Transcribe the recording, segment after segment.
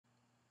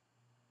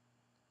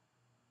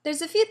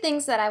There's a few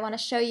things that I want to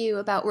show you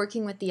about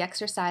working with the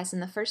exercise in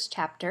the first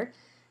chapter,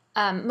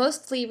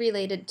 mostly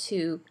related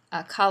to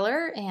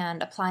color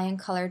and applying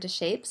color to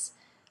shapes,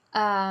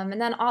 and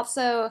then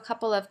also a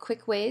couple of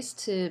quick ways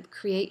to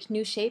create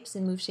new shapes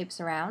and move shapes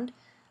around,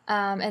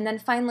 and then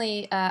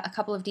finally a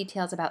couple of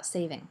details about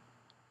saving.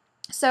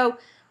 So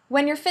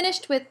when you're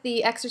finished with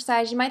the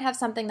exercise, you might have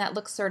something that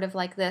looks sort of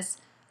like this.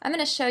 I'm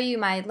going to show you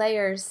my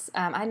layers.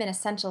 I'm in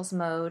Essentials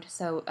mode,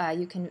 so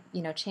you can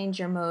change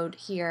your mode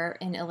here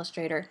in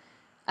Illustrator.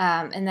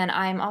 And then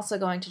I'm also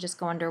going to just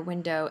go under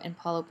Window and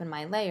pull open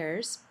my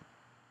layers.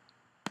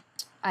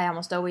 I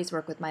almost always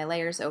work with my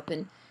layers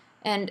open.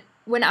 And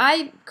when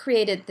I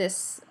created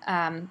this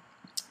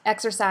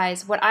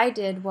exercise, what I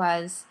did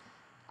was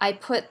I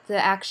put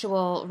the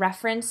actual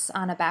reference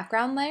on a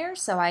background layer.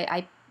 So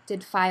I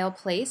did File,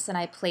 Place, and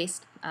I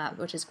placed,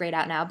 which is grayed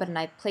out now, and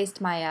I placed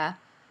my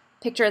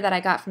picture that I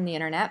got from the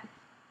internet.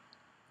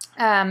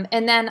 And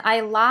then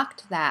I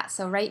locked that.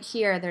 So right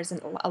here there's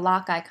a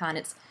lock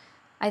icon.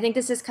 I think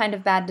this is kind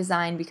of bad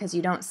design because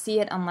you don't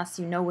see it unless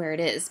you know where it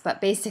is, but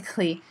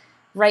basically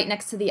right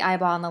next to the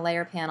eyeball in the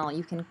layer panel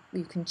you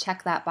can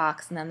check that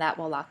box, and then that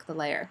will lock the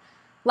layer.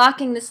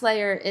 Locking this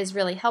layer is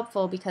really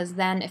helpful because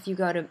then if you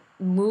go to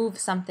move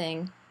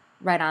something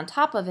right on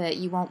top of it,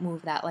 you won't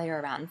move that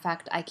layer around. In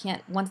fact, I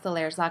can't, once the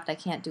layer is locked, I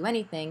can't do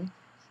anything,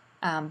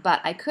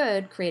 but I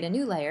could create a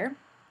new layer,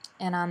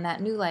 and on that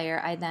new layer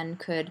I then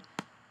could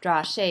draw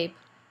a shape,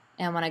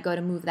 and when I go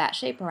to move that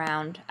shape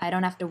around, I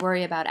don't have to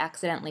worry about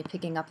accidentally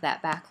picking up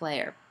that back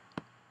layer.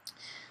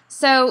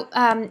 So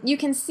you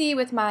can see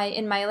with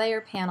in my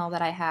layer panel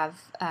that I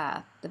have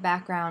the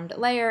background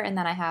layer, and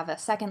then I have a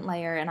second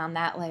layer, and on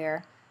that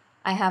layer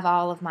I have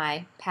all of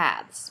my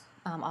paths,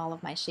 all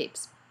of my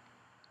shapes.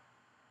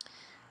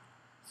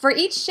 For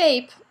each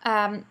shape,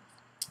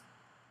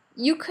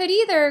 you could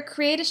either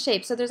create a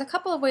shape, so there's a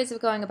couple of ways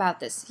of going about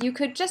this. You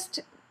could just,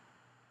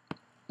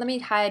 let me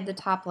hide the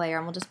top layer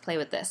and we'll just play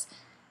with this.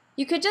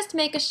 You could just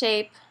make a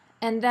shape,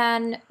 and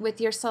then with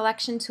your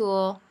selection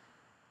tool,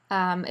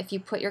 if you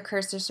put your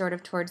cursor sort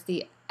of towards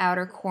the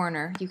outer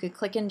corner, you could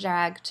click and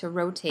drag to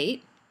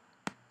rotate.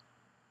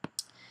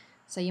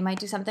 So you might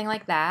do something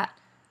like that.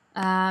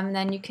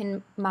 Then you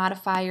can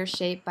modify your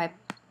shape by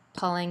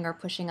pulling or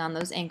pushing on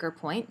those anchor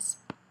points.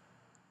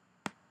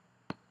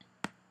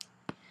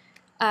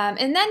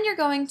 And then you're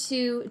going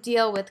to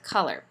deal with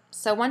color.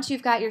 So once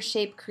you've got your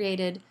shape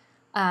created,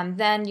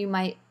 then you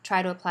might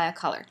try to apply a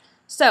color.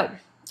 So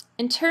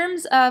in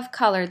terms of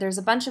color, there's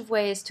a bunch of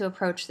ways to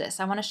approach this.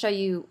 I want to show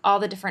you all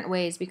the different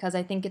ways because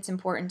I think it's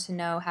important to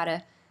know how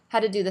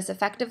to do this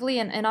effectively,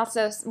 and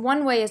also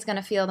one way is going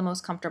to feel the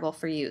most comfortable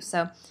for you.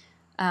 So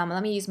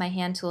let me use my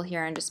hand tool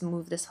here and just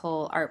move this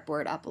whole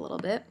artboard up a little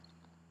bit.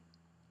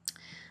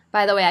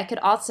 By the way, I could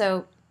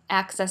also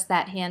access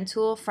that hand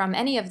tool from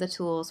any of the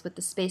tools with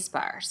the space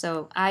bar.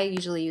 So I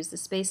usually use the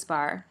space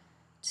bar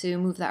to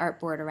move the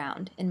artboard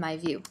around in my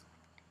view.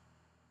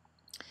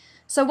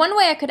 So one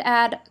way I could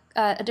add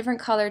a different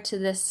color to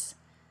this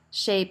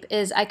shape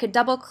is I could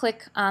double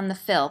click on the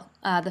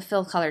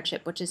fill color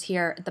chip, which is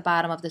here at the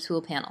bottom of the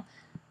tool panel.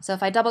 So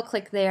if I double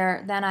click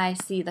there, then I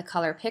see the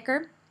color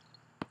picker.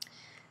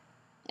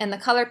 And the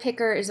color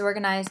picker is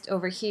organized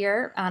over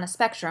here on a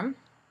spectrum.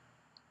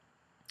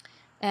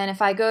 And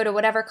if I go to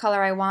whatever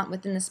color I want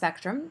within the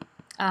spectrum,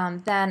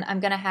 then I'm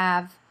going to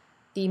have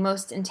the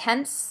most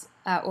intense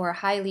or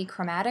highly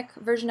chromatic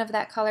version of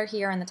that color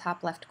here in the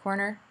top left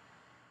corner.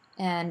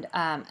 And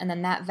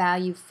then that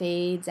value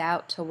fades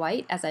out to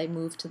white as I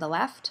move to the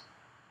left.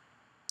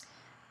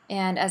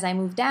 And as I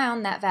move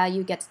down, that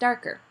value gets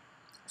darker.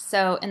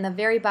 So in the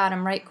very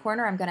bottom right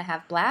corner, I'm going to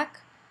have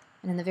black,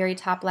 and in the very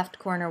top left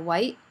corner,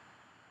 white,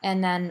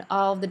 and then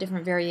all of the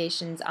different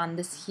variations on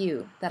this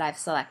hue that I've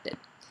selected.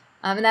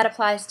 And that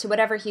applies to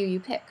whatever hue you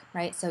pick,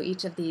 right? So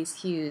each of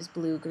these hues,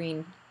 blue,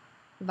 green,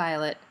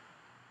 violet,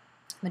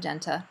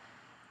 magenta,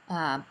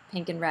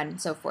 pink and red,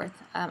 and so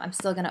forth. I'm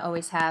still going to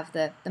always have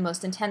the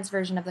most intense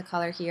version of the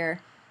color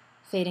here,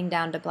 fading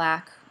down to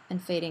black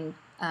and fading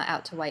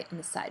out to white on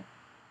the side.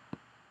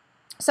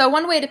 So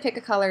one way to pick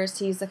a color is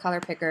to use the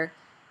color picker.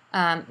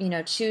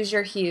 Choose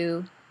your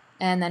hue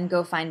and then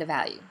go find a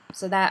value.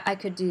 So that I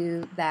could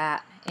do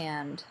that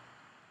and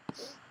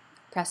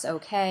press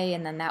OK,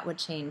 and then that would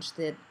change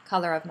the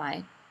color of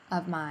my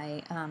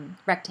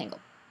rectangle.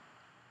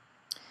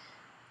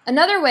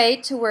 Another way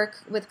to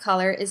work with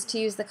color is to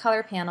use the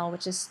color panel,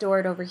 which is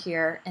stored over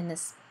here in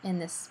this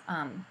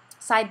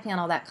side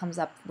panel that comes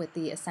up with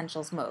the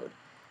Essentials mode.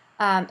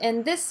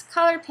 In this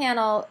color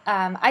panel,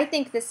 I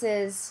think this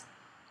is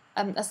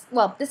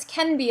this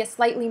can be a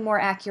slightly more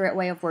accurate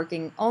way of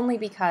working, only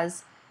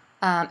because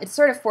it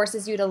sort of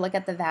forces you to look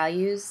at the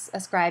values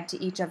ascribed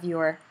to each of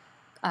your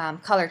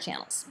color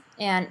channels.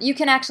 And you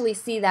can actually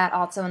see that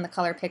also in the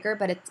color picker,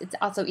 but it's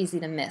also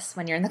easy to miss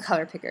when you're in the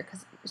color picker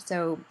because you're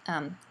so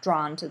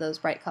drawn to those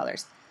bright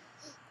colors.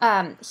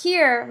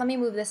 Here, let me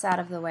move this out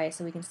of the way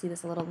so we can see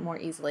this a little more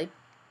easily.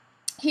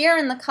 Here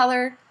in the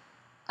color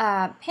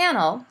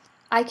panel,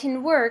 I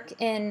can work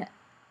in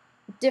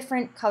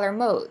different color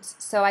modes.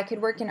 So I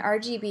could work in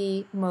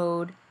RGB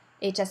mode,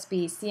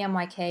 HSB,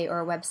 CMYK,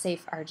 or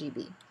WebSafe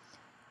RGB.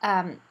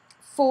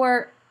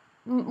 For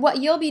what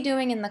you'll be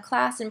doing in the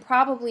class, and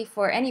probably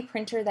for any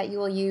printer that you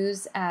will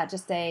use,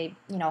 just a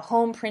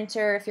home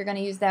printer, if you're going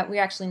to use that,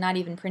 we're actually not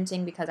even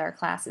printing because our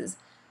class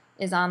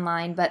is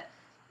online, but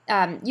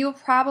you'll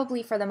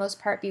probably for the most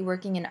part be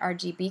working in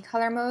RGB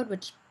color mode,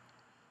 which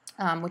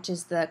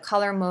is the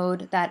color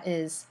mode that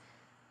is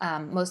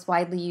most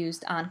widely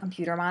used on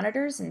computer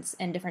monitors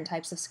and different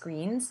types of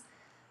screens.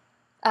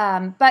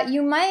 But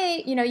you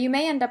may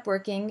end up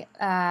working,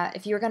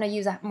 if you're going to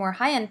use a more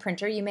high-end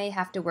printer, you may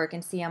have to work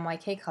in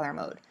CMYK color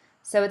mode.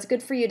 So it's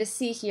good for you to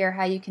see here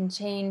how you can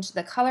change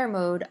the color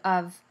mode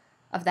of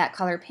that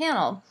color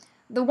panel.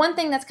 The one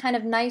thing that's kind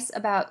of nice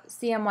about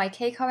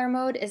CMYK color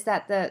mode is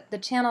that the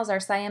channels are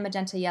cyan,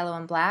 magenta, yellow,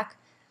 and black.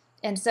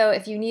 And so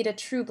if you need a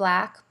true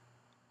black,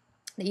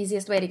 the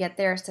easiest way to get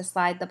there is to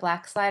slide the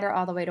black slider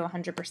all the way to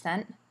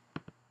 100%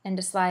 and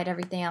to slide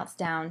everything else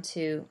down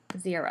to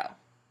 0.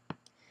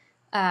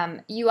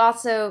 You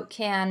also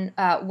can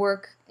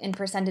work in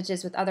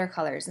percentages with other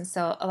colors, and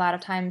so a lot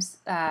of times,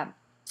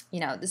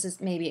 this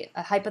is maybe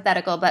a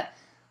hypothetical, but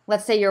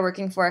let's say you're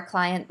working for a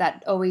client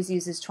that always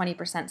uses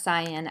 20%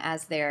 cyan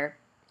as their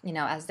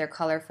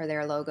color for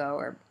their logo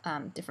or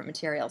different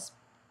materials.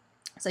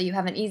 So you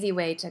have an easy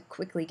way to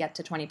quickly get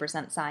to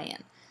 20%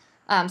 cyan.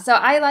 So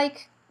I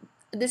like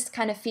this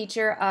kind of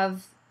feature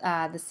of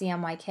the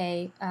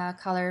CMYK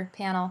color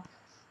panel.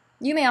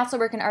 You may also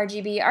work in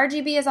RGB.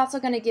 RGB is also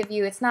going to give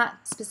you, it's not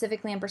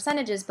specifically in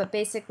percentages, but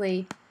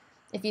basically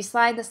if you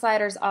slide the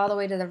sliders all the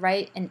way to the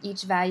right and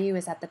each value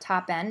is at the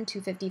top end,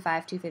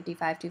 255,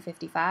 255,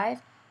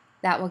 255,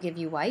 that will give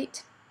you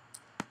white.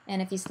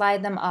 And if you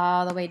slide them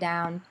all the way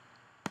down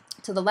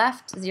to the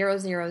left, 000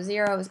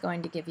 is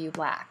going to give you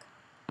black.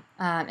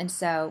 And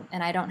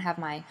I don't have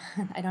my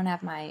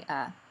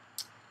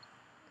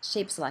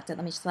shape selected.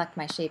 Let me select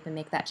my shape and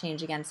make that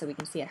change again so we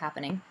can see it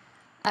happening.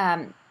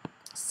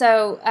 This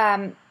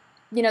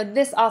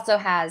also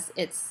has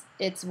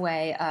its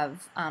way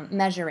of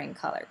measuring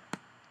color.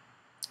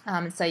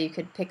 So you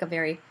could pick a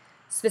very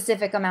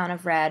specific amount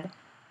of red,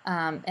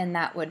 and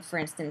that would, for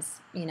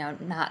instance,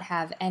 not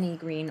have any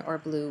green or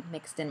blue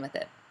mixed in with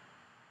it.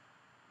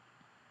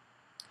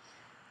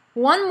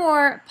 One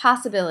more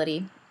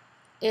possibility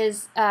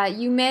is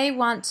you may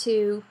want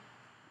to,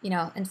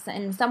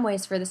 in some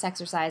ways for this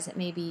exercise it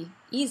may be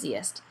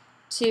easiest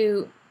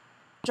to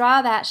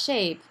draw that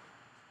shape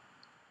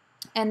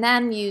and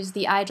then use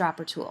the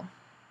eyedropper tool.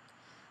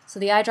 So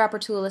the eyedropper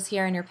tool is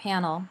here in your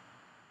panel.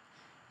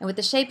 And with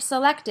the shape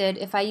selected,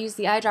 if I use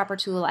the eyedropper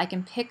tool, I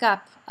can pick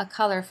up a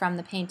color from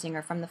the painting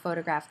or from the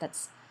photograph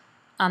that's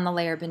on the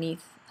layer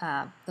beneath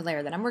the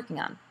layer that I'm working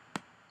on.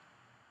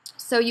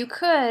 So you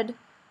could,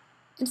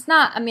 it's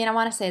not, I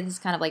want to say this is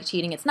kind of like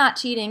cheating. It's not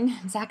cheating.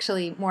 It's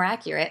actually more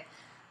accurate.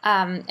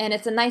 And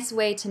it's a nice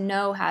way to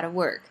know how to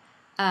work.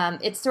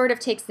 It sort of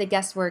takes the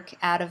guesswork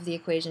out of the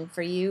equation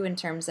for you in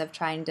terms of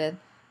trying to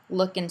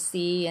look and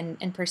see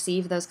and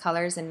perceive those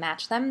colors and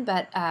match them,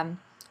 but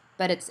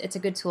it's a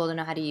good tool to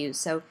know how to use.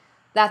 So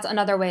that's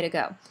another way to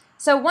go.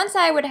 So once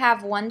I would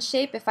have one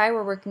shape, if I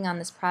were working on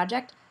this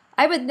project,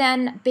 I would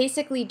then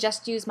basically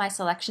just use my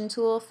selection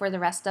tool for the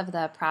rest of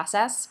the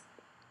process.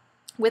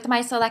 With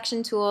my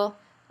selection tool,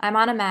 I'm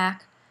on a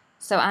Mac,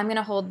 so I'm going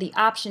to hold the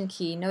Option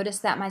key. Notice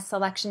that my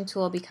selection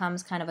tool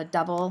becomes kind of a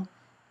double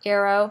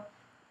arrow.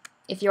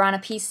 If you're on a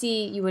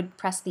PC, you would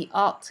press the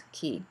Alt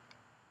key.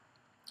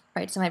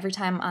 Right, so every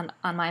time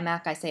on my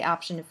Mac I say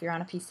Option. If you're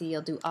on a PC,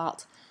 you'll do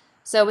Alt.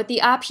 So with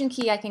the Option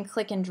key, I can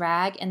click and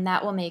drag, and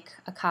that will make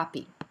a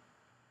copy.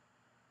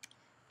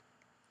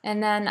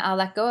 And then I'll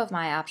let go of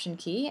my Option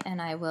key,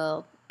 and I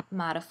will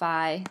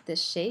modify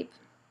this shape.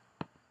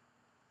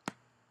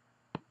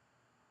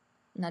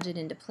 Nudge it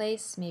into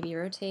place, maybe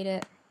rotate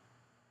it.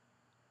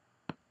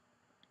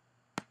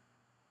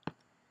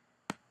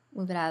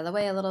 Move it out of the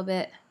way a little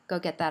bit, go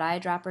get that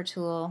eyedropper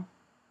tool,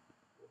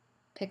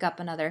 pick up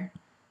another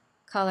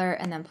color,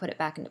 and then put it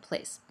back into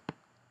place.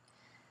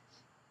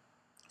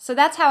 So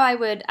that's how I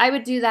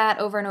would do that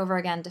over and over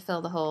again to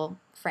fill the whole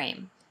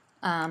frame.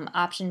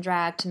 Option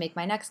drag to make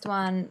my next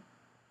one,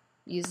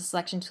 use the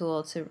selection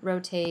tool to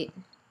rotate,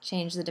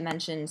 change the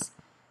dimensions,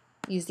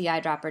 use the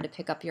eyedropper to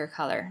pick up your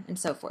color, and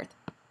so forth.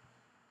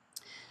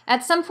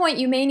 At some point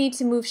you may need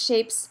to move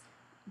shapes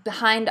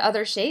behind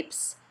other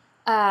shapes,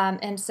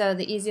 and so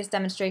the easiest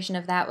demonstration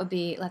of that would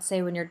be, let's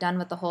say when you're done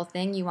with the whole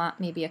thing, you want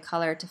maybe a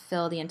color to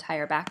fill the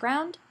entire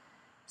background.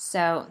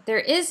 So there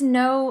is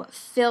no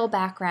fill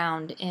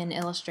background in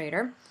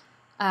Illustrator.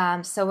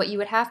 So what you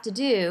would have to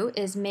do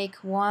is make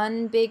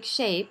one big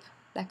shape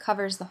that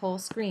covers the whole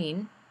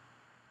screen.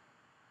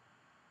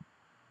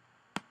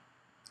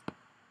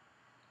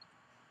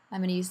 I'm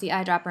going to use the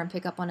eyedropper and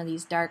pick up one of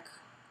these dark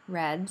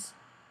reds.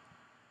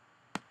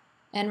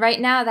 And right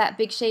now that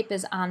big shape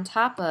is on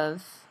top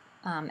of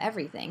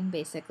everything,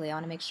 basically. I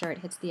want to make sure it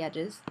hits the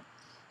edges.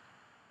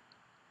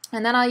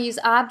 And then I'll use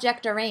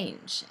Object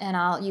Arrange, and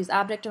I'll use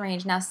Object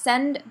Arrange. Now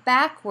send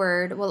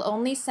backward will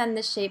only send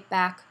the shape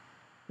back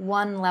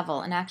one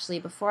level. And actually,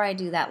 before I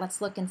do that,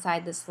 let's look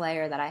inside this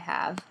layer that I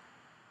have.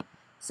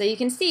 So you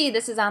can see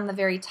this is on the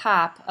very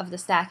top of the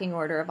stacking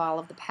order of all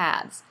of the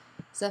paths.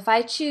 So if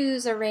I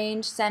choose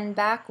Arrange Send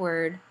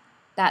Backward,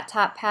 that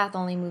top path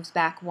only moves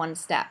back one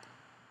step.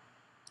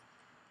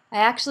 I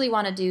actually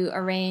want to do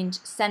Arrange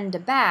Send to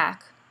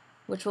Back,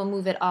 which will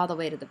move it all the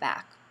way to the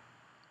back.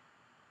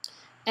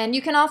 And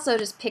you can also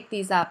just pick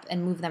these up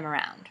and move them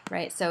around,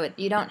 right? So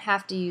you don't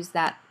have to use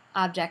that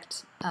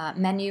object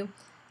menu.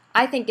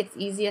 I think it's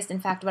easiest. In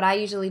fact, what I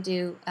usually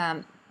do,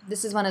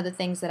 this is one of the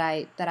things that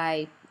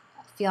I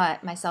feel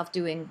myself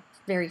doing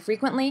very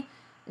frequently,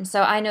 and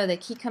so I know the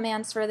key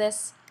commands for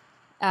this.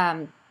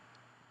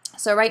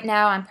 So right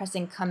now I'm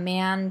pressing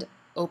Command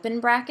open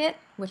bracket,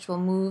 which will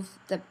move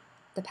the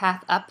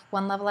path up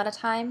one level at a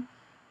time,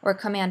 or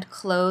Command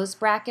close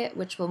bracket,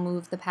 which will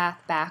move the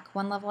path back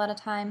one level at a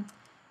time.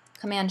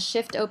 Command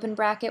Shift open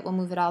bracket will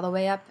move it all the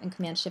way up, and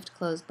Command Shift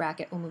close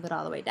bracket will move it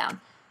all the way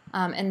down.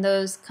 And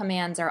those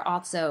commands are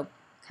also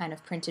kind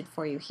of printed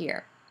for you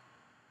here.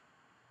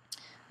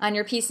 On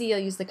your PC, you'll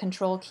use the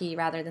Control key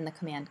rather than the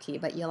Command key,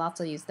 but you'll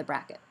also use the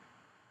bracket.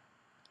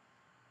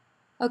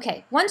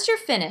 Okay, once you're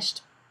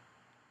finished,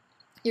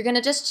 you're going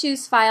to just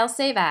choose File,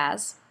 Save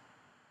As.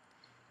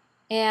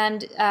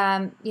 And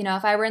you know,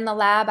 if I were in the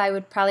lab, I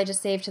would probably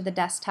just save to the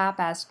desktop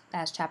as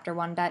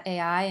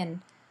chapter1.ai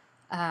and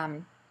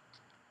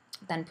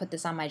then put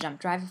this on my jump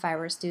drive if I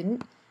were a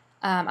student.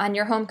 On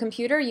your home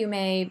computer, you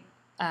may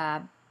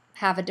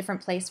have a different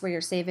place where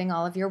you're saving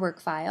all of your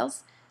work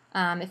files.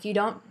 If you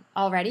don't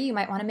already, you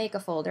might want to make a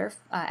folder,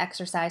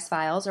 exercise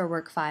files or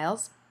work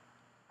files.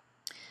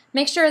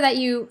 Make sure that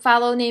you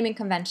follow naming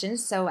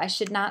conventions, so I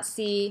should not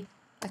see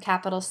a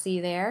capital C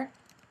there.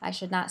 I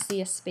should not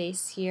see a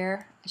space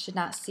here. I should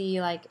not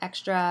see like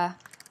extra,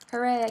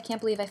 hooray, I can't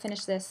believe I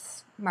finished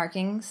this,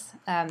 markings.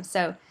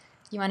 So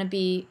you want to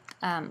be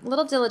a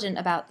little diligent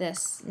about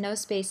this. No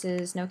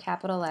spaces, no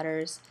capital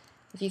letters.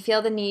 If you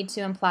feel the need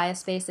to imply a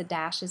space, a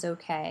dash is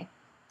okay.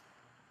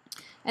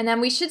 And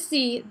then we should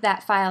see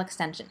that file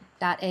extension,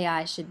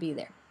 .ai should be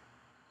there.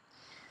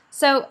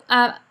 So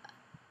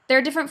there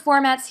are different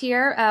formats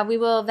here. We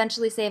will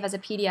eventually save as a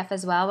PDF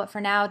as well, but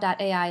for now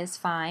 .ai is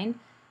fine.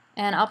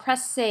 And I'll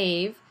press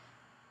Save,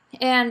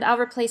 and I'll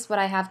replace what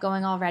I have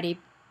going already.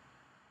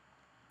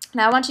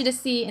 Now I want you to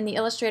see in the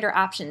Illustrator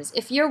options,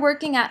 if you're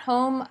working at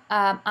home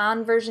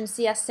on version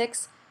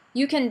CS6,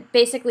 you can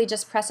basically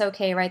just press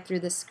OK right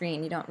through the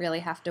screen. You don't really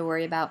have to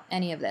worry about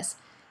any of this.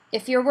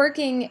 If you're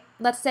working,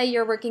 let's say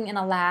you're working in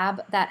a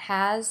lab that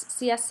has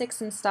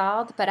CS6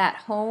 installed, but at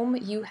home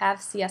you have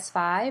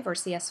CS5 or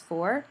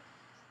CS4,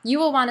 you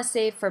will want to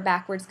save for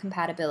backwards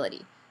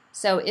compatibility.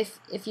 So if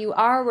you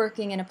are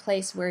working in a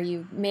place where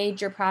you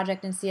made your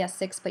project in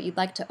CS6 but you'd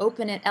like to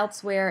open it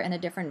elsewhere in a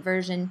different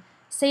version,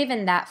 save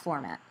in that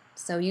format.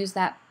 So use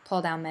that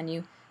pull-down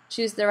menu,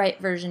 choose the right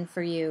version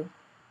for you,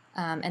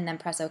 and then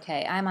press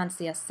OK. I'm on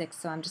CS6,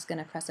 so I'm just going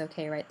to press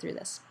OK right through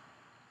this.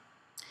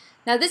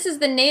 Now this is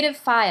the native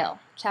file,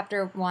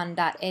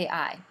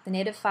 chapter1.ai. The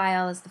native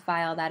file is the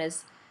file that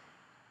is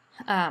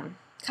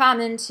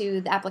common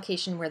to the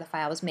application where the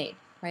file was made,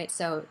 right?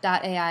 So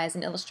 .ai is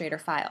an Illustrator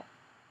file.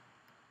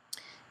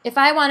 If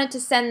I wanted to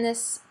send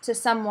this to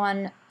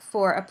someone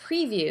for a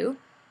preview,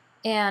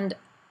 and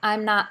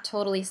I'm not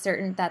totally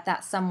certain that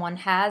that someone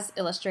has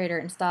Illustrator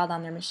installed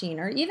on their machine,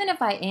 or even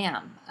if I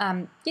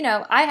am, you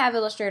know, I have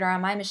Illustrator on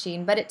my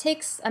machine, but it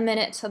takes a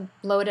minute to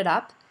load it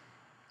up,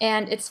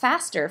 and it's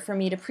faster for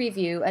me to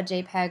preview a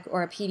JPEG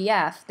or a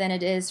PDF than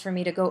it is for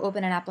me to go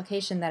open an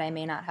application that I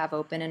may not have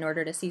open in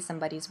order to see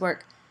somebody's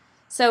work.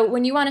 So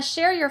when you want to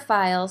share your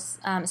files,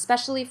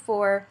 especially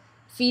for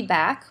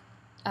feedback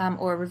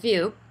or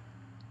review,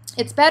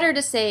 it's better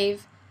to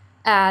save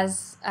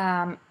as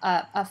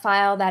a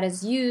file that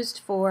is used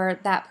for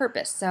that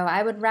purpose. So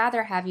I would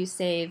rather have you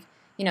save,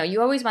 you know,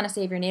 you always want to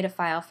save your native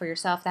file for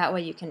yourself, that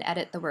way you can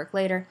edit the work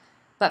later.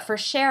 But for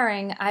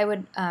sharing, I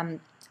would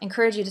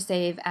encourage you to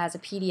save as a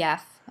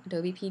PDF,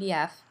 Adobe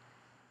PDF.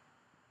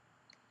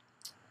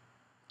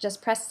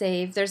 Just press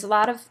Save. There's a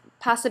lot of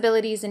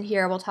possibilities in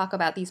here. We'll talk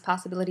about these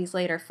possibilities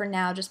later. For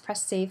now, just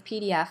press Save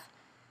PDF,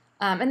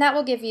 and that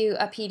will give you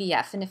a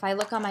PDF. And if I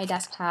look on my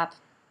desktop,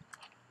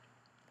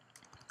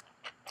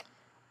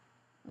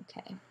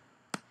 okay,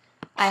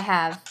 I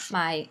have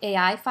my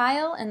AI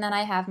file, and then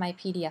I have my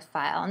PDF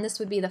file, and this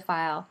would be the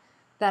file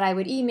that I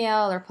would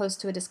email or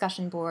post to a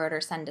discussion board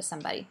or send to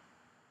somebody.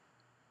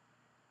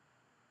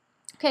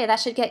 Okay,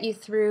 that should get you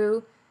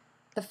through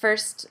the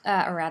first,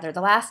 or rather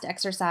the last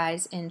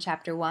exercise in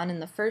Chapter 1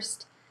 and the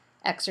first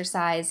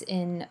exercise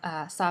in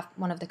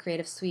one of the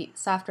Creative Suite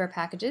software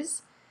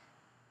packages,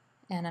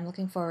 and I'm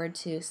looking forward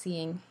to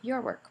seeing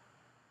your work.